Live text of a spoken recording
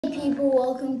Hey people,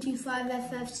 welcome to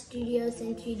 5FF Studios,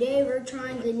 and today we're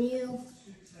trying the new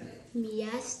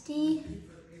MESSI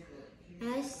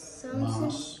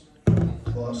Moss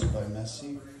Plus by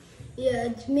MESSI. Yeah,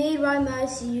 it's made by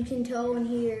MESSI, you can tell in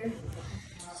here.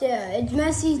 So yeah, it's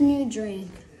MESSI's new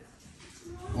drink.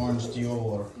 Orange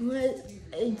Dior.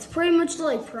 It's pretty much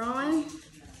like Prime.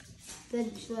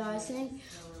 That's what I was saying.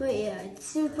 But yeah, it's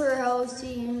super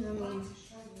healthy. I mean,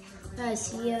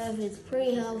 SCF, it's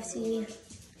pretty healthy.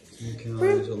 2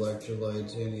 calories,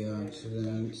 electrolytes,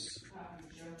 antioxidants.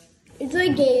 It's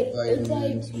like Gator.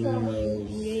 Vitamins, It's like Prime minerals.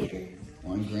 and Gator.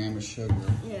 1 gram of sugar.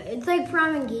 Yeah, it's like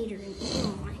Prime and Gator.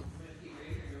 Oh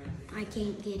my. I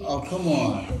can't get it. Oh, come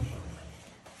on.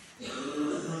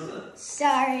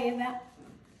 Sorry about.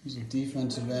 He's a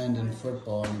defensive end in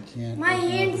football and you can't My open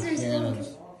hands up are a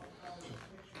still.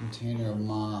 container of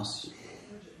moss.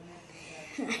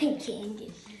 I can't get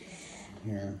it.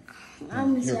 Here.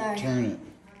 I'm Here, sorry. turn it.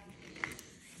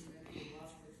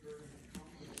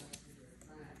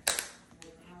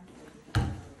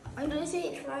 I just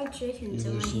ate fried chicken, You so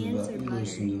my loosened hands are it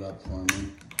buttered. up for me.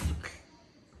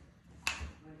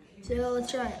 So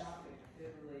let's try it.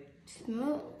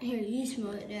 Smell. Here, you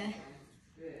smell it, Dad.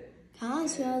 Kind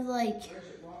of smells like.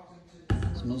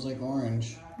 It smells like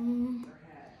orange.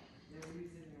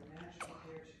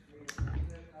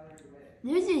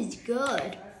 This is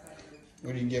good.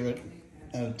 What do you give it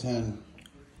out of 10?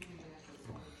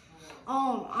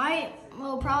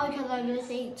 Probably because I just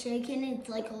ate chicken, it's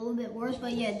like a little bit worse.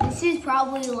 But yeah, this is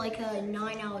probably like a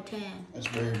 9 out of 10. That's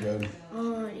very good.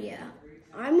 Yeah.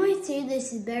 I might say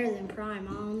this is better than Prime,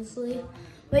 honestly.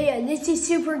 But yeah, this is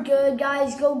super good,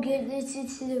 guys. Go get this.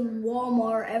 It's in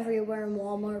Walmart, everywhere in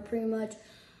Walmart, pretty much.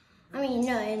 I mean,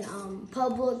 no, in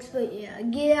Publix, but yeah,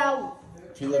 get out.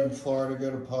 If you live in Florida,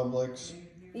 go to Publix.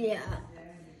 Yeah.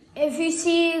 If you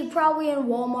see probably in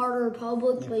Walmart or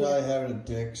Publix, You but probably yeah. have it at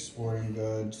Dick's Sporting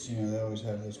Goods. You know, they always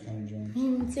have those kind of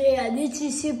joints. So yeah, this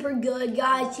is super good,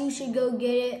 guys. You should go get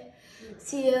it.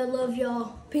 See ya. Love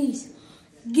y'all. Peace.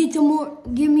 Give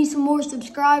me some more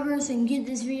subscribers and get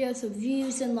this video some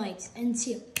views and likes. And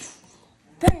see ya.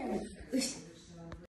 Bam.